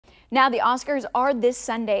Now the Oscars are this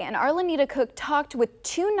Sunday, and our Lanita Cook talked with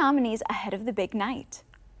two nominees ahead of the big night.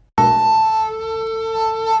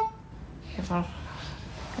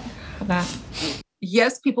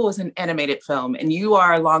 Yes, People was an animated film, and you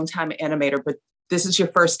are a longtime animator, but this is your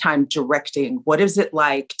first time directing. What is it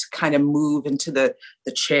like to kind of move into the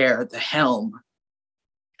chair, the helm?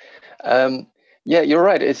 Yeah, you're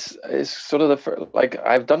right. It's sort of like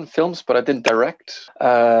I've done films, but I didn't direct.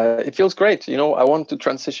 It feels great. You know, I want to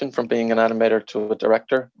transition from being an animator to a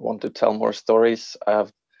director. I want to tell more stories.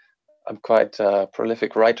 I'm quite a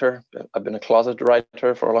prolific writer. I've been a closet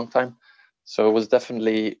writer for a long time. So it was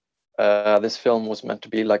definitely, this film was meant to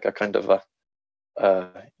be like a kind of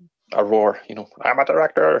a roar, you know, I'm a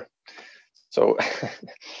director. So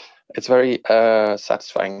it's very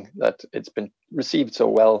satisfying that it's been received so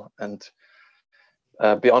well, and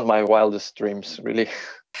beyond my wildest dreams, really.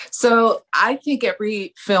 So I think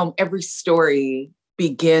every film, every story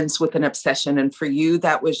begins with an obsession. And for you,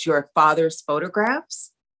 that was your father's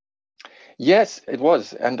photographs? Yes, it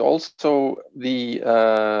was. And also the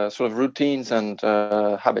sort of routines and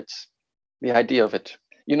habits, the idea of it.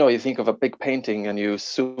 You know, you think of a big painting and you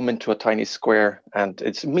zoom into a tiny square and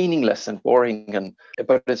it's meaningless and boring,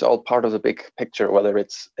 but it's all part of the big picture, whether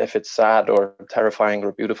if it's sad or terrifying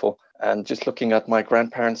or beautiful. And just looking at my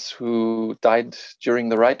grandparents who died during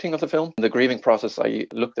the writing of the film, the grieving process, I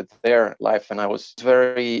looked at their life and I was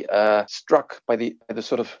very struck by the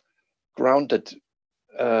sort of grounded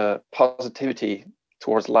positivity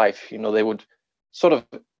towards life. You know, they would sort of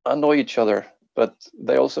annoy each other, but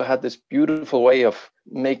they also had this beautiful way of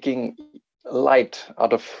making light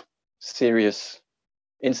out of serious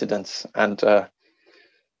incidents, and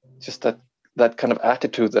just that kind of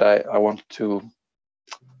attitude that I want to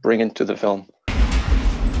bring into the film.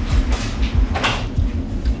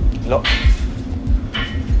 No.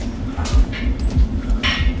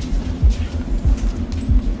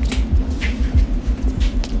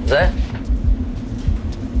 There.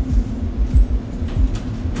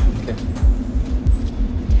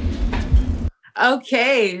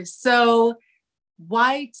 Okay, so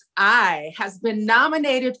White Eye has been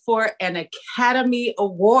nominated for an Academy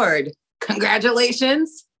Award.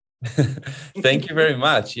 Congratulations. Thank you very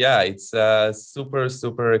much. Yeah, it's super,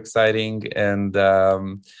 super exciting. And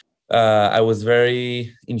I was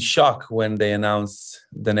very in shock when they announced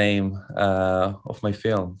the name of my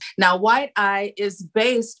film. Now, White Eye is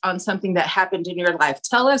based on something that happened in your life.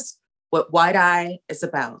 Tell us what White Eye is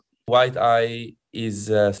about. White Eye is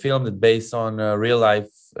a film that's based on a real life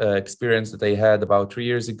experience that I had about 3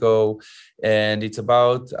 years ago. And it's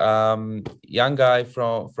about young guy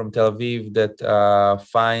from Tel Aviv that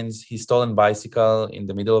finds his stolen bicycle in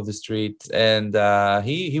the middle of the street. And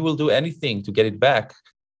he will do anything to get it back.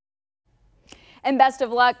 And best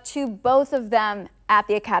of luck to both of them at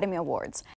the Academy Awards.